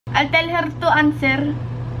I'll tell her to answer.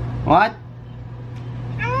 What?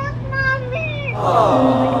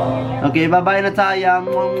 Okay, bye-bye, Natalia.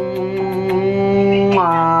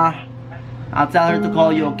 I'll tell her to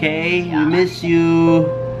call you, okay? We miss you.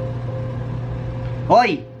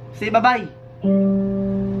 Hoy! Say bye-bye.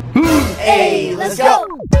 Hey, let's go!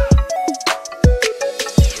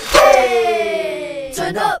 Hey,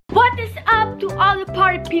 turn up! What is up to all the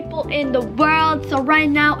party people in the world? So right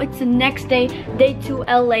now it's the next day, day 2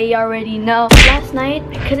 LA, you already know. Last night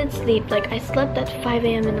I couldn't sleep, like I slept at 5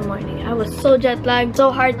 a.m. in the morning. I was so jet lagged,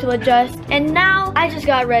 so hard to adjust. And now I just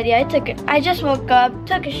got ready. I just woke up,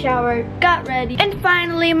 took a shower, got ready, and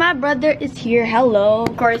finally my brother is here. Hello.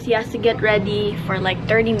 Of course he has to get ready for like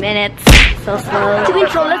 30 minutes. So slow. To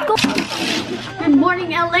intro, let's go. Good morning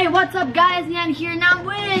LA, what's up guys? Nian here now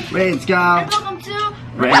with Ranz, go. and welcome to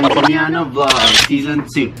Ranz and Niana vlog season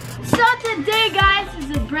 2. So today guys is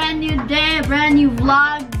a brand new day, a brand new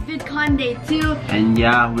vlog, VidCon day 2. And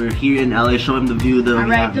yeah, we're here in LA. Show him the view that we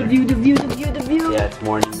Alright, have the here. view. Yeah, it's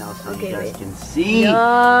morning now, so Okay, you guys wait. can see.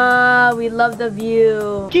 Yeah, we love the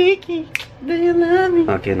view. Kiki, do you love me?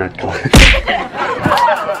 Okay, not cool. Today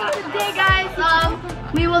guys,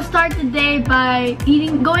 we will start the day by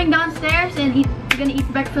going downstairs and we're gonna eat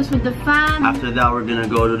breakfast with the fam. After that, we're gonna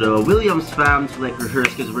go to the Williams fam to like rehearse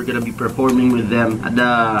because we're gonna be performing with them at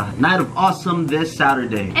the Night of Awesome this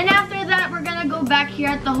Saturday. And after that, we're gonna go back here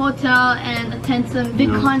at the hotel and attend some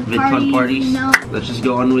VidCon parties. You know. Let's just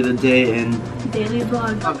go on with the day and Daily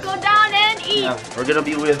vlog. Let's go down and eat. yeah, we're gonna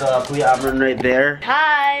be with Kuya Amron right there.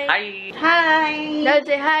 Hi. Hi. Hi. Let's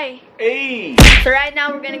say hi. Hey. So right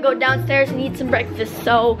now we're gonna go downstairs and eat some breakfast.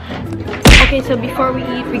 So, okay, so before we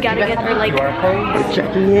eat, we gotta get our like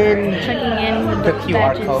Checking in. with the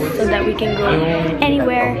badges so that we can go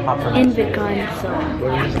anywhere in VidCon. So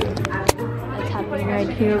that's happening right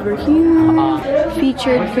here over here.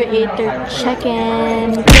 Featured creator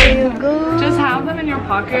check-in. There you go. Just have them in your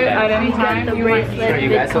pocket at any We got time. the You might bracelet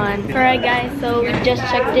VidCon. Alright guys, so we just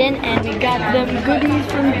checked in and we got them goodies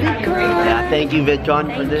from VidCon. Yeah, thank you VidCon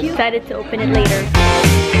for Thank this. you. Excited to open it later.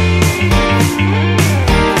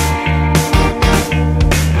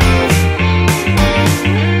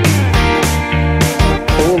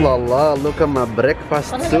 Oh la la, look at my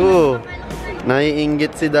breakfast too.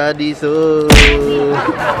 Naiinggit si Daddy so.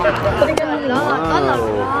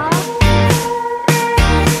 Wow.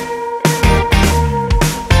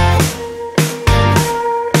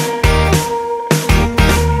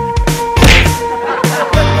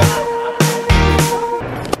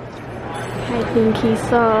 I think he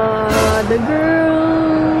saw the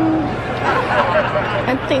girl.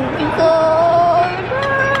 I think he saw the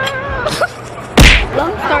girl.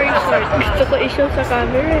 Long story short, gusto ko i-show sa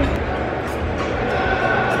camera.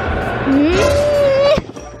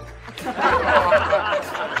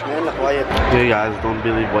 Quiet. You guys don't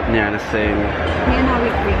believe what Niana's saying.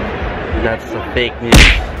 That's the fake news.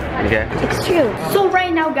 Okay. It's true. So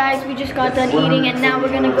right now guys, we just got done eating and now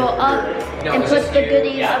we're gonna go up and put the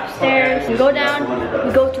goodies upstairs and go down.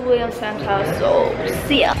 We go to William's fam's house, so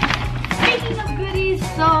see ya. Speaking of goodies,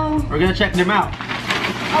 so... We're gonna check them out.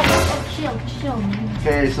 Oh, chill.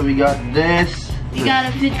 Okay, so we got this. We got a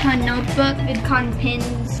VidCon notebook, VidCon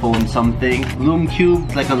pins, Phone something. Loom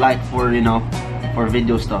cube, like a light for, you know, for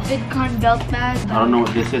video stuff. VidCon belt bag. I don't know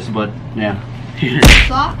what this is, but yeah.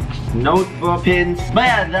 Socks. Notebook pins. But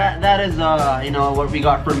yeah, that is you know what we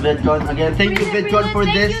got from VidCon. Again, thank you VidCon for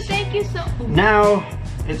this. Thank you so much. Now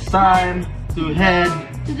it's time to head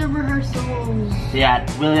To the rehearsals. at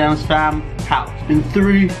Williams fam house. In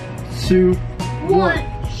 3, 2, 1.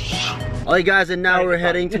 Alright guys, and now we're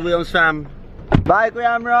heading to Williams fam. Bye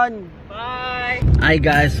Kuya Amron. Bye. Hi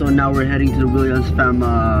guys, so now we're heading to the Williams fam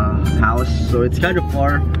house. So it's kind of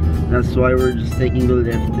far. That's why we're just taking the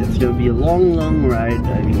lift. It's gonna be a long ride.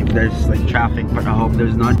 I mean, if there's like traffic, but I hope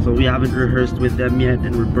there's not. So we haven't rehearsed with them yet,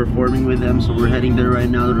 and we're performing with them. So we're heading there right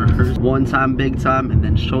now to rehearse. One time, big time, and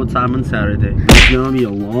then showtime on Saturday. It's gonna be a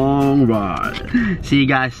long ride. See you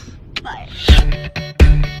guys. Bye.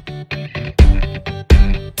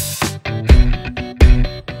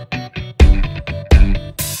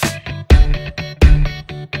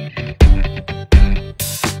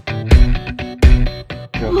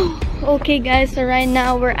 Okay guys, so right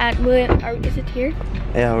now we're at is it here?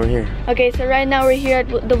 Yeah, we're here. Okay, so right now we're here at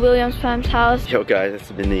the Williams fam's house. Yo guys,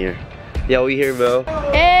 it's been a year. Yeah, we here, bro.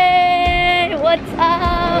 Hey, what's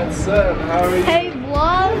up? What's up? How are you? Hey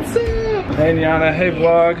vlog. Hey Niana, hey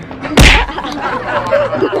vlog.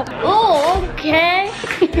 Oh, okay.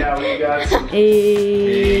 Yeah, we got some.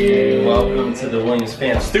 Hey. Welcome to the Williams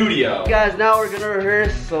Fan Studio. Guys, now we're gonna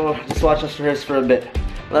rehearse, so just watch us rehearse for a bit.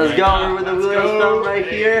 Let's go. We're with the Williams film right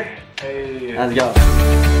here. Hey. Let's go.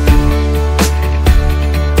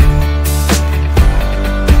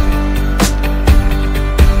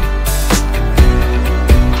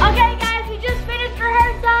 Okay, guys, we just finished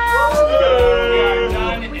rehearsal.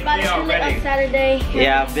 We got to film it on Saturday.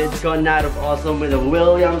 Yeah, VidCon night of awesome with the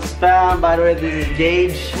Williams fam. By the way, this is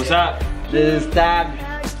Gage. What's up? This is Tab.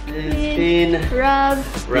 This is Finn. Rob.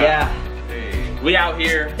 Yeah. We out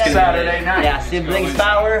here Saturday night. Yeah, siblings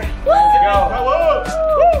power. Let's go.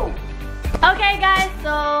 Woo! Okay, guys, so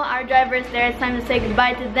our driver is there. It's time to say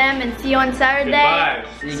goodbye to them and see you on Saturday. Goodbye.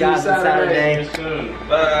 See you guys on Saturday. Soon.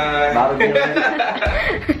 Bye.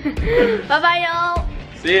 Bye-bye, y'all.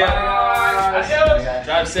 See ya.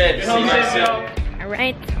 Drive safe. See you guys soon. All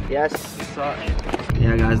right. Yes.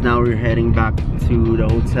 Yeah, guys, now we're heading back to the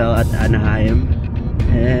hotel at Anaheim.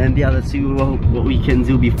 And yeah, let's see what we can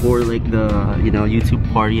do before like the, you know, YouTube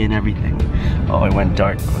party and everything. Oh, it went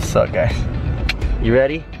dark. What's up, guys? You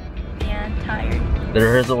ready? Yeah, I'm tired. The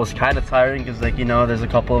rehearsal was kind of tiring because, like, you know, there's a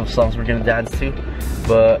couple of songs we're gonna dance to.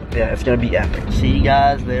 But yeah, it's gonna be epic. See you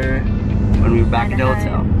guys there when we're back at the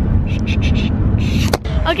hotel.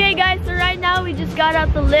 Okay, guys, so right now we just got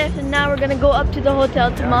out the lift and now we're gonna go up to the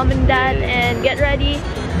hotel to mom and dad and get ready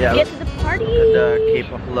to get to the party. The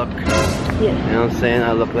K-pop look. Yeah. You know what I'm saying?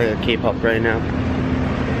 I look like a K-pop right now.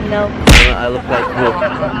 No. I look like who?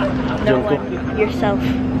 No one. Yourself.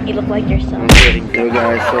 You look like yourself. I'm kidding. Yo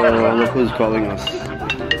guys, so look who's calling us.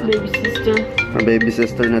 Baby sister. Our baby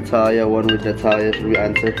sister Natalia, one with Natalia. Should we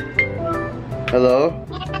answer? Hello?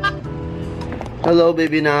 Hello,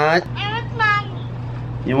 baby Nat. I want mommy.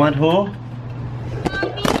 You want who?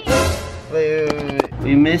 Mommy. Wait.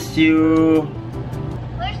 We missed you.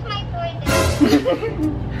 Where's my toy?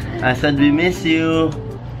 I said we miss you.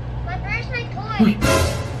 But where's my toy?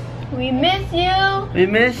 We miss you. We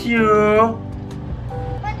miss you.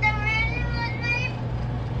 But I really want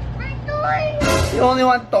my toy. You only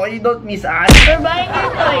want toy, you don't miss us. We're buying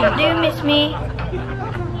your toy. Do you miss me?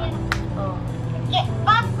 Yeah,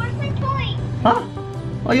 Bob, where's my toy? Huh?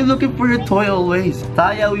 Why are you looking for your toy always?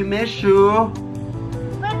 Taya, we miss you.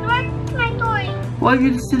 But where's my toy? Why are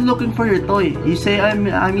you still looking for your toy? You say I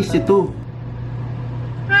miss you too.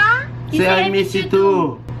 Huh? Say I miss you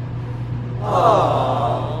too.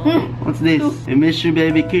 What's this? I miss you,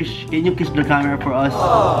 baby. Kiss. Can you kiss the camera for us?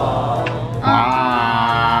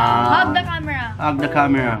 Hug the camera. Hug the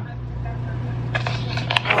camera.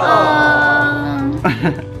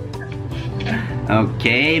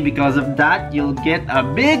 Okay, because of that, you'll get a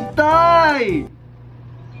big toy.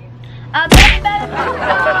 A big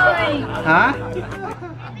toy. Huh? I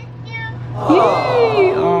miss you.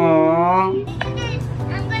 Yay! Aww.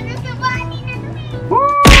 I'm gonna do body na naman.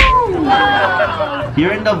 Woo! Wow.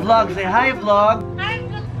 You're in the vlog. Say hi, vlog.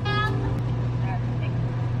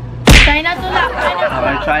 Try not to laugh. Try not to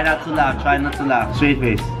Okay, laugh. try not to laugh. Try not to laugh. Straight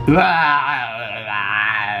face. You're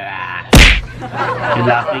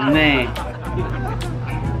laughing na eh.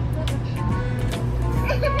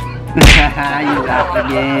 You laugh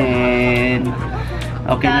again.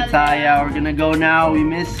 Okay, Natalia, we're gonna go now. We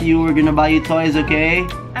miss you. We're gonna buy you toys, okay?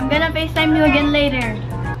 I'm gonna FaceTime you again later.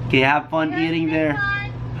 Okay, have fun eating there.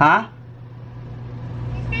 Huh?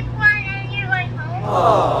 Is it one and you're going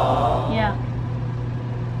home? Yeah.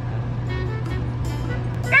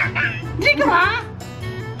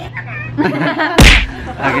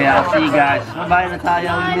 Okay, I'll see you guys. Bye,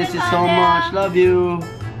 Natalia. We miss you so much. Love you.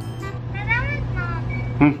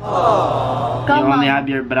 You Come only on. have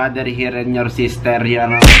your brother here and your sister here.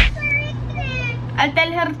 No? I'll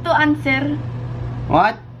tell her to answer.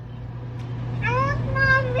 What? I want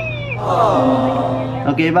mommy.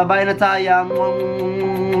 Okay, bye-bye, Natalia.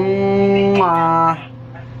 Mwah.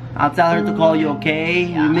 I'll tell her to call you, okay?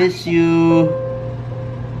 We miss you.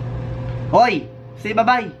 Hoy! Say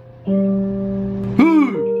bye-bye.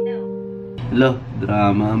 Hello,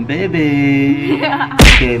 drama ang baby.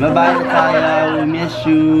 Okay, bye-bye, Natalia. We miss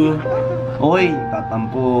you. Hoy,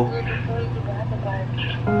 tatampo.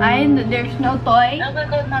 Ay, there's no toy.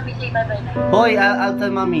 Hoy, I'll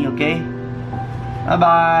tell mommy, okay?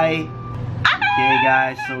 Bye-bye. Okay,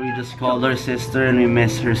 guys, so we just called her sister and we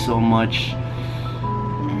miss her so much.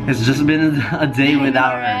 It's just been a day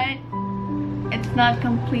without her. Right? It's not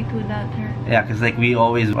complete without her. Yeah, because like we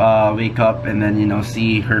always wake up and then, you know,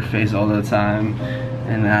 see her face all the time.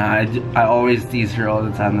 And I always tease her all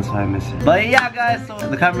the time, that's why I miss her. But yeah, guys, so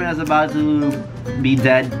the camera is about to be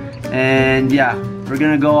dead. And yeah, we're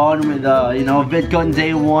gonna go on with, you know, VidCon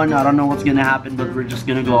day 1. I don't know what's gonna happen, but we're just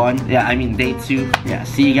gonna go on. Yeah, I mean day 2. Yeah,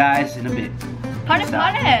 see you guys in a bit. Party.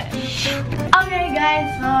 Okay, guys,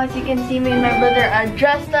 so as you can see, me and my brother are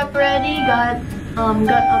dressed up ready. Got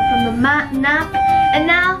got up from the nap, and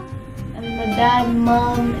now I'm with my dad and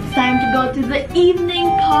mom. It's time to go to the evening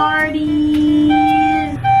party.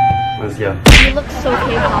 Let's go. You look so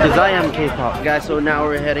K-pop. Because I am K-pop. Guys, so now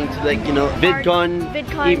we're heading to like, you know,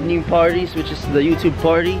 VidCon evening parties, which is the YouTube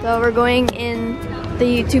party. So we're going in the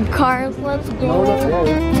YouTube cars. Let's go.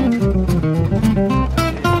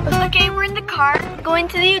 Okay, we're in the car, going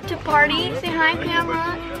to the YouTube party. Say hi,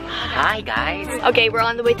 camera. Hi guys. Okay, we're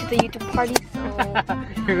on the way to the YouTube party.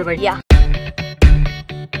 So You're like, yeah.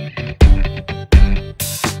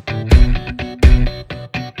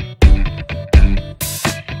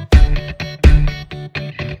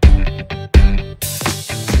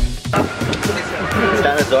 It's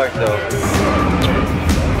kind of dark though.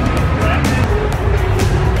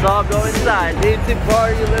 So I'll go inside. YouTube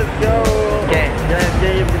party, let's go. Okay,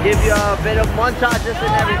 gonna give you a bit of montages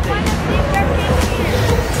and everything.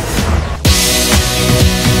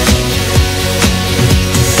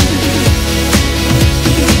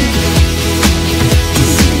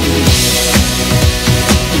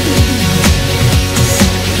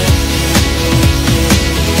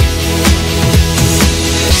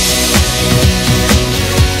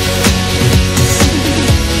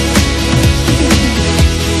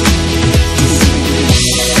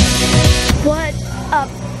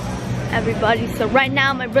 Everybody, so right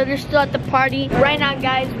now my brother's still at the party. Right now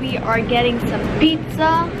guys, we are getting some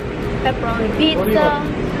pizza, pepperoni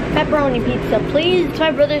pizza please. It's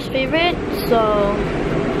my brother's favorite, so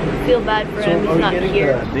feel bad for him, he's not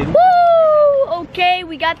here. Woo! Okay,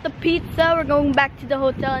 we got the pizza. We're going back to the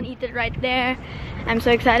hotel and eat it right there. I'm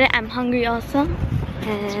so excited. I'm hungry also.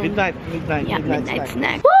 And Midnight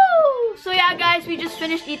snack. Woo! So yeah guys, we just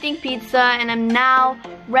finished eating pizza and I'm now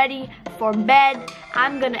ready for bed.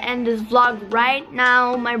 I'm gonna end this vlog right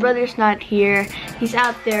now. My brother's not here. He's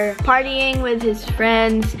out there partying with his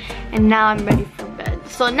friends and now I'm ready for bed.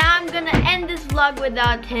 So now I'm gonna end this vlog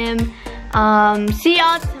without him. See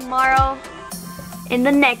y'all tomorrow in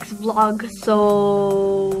the next vlog.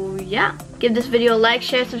 So yeah, give this video a like,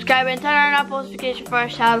 share, subscribe, and turn on our post notification for a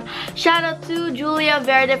shout out. Shout out to Julia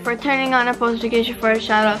Verde for turning on our post notification for a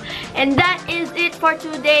shout out. And that is it for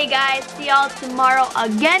today guys. See y'all tomorrow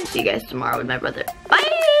again. See you guys tomorrow with my brother. Bye.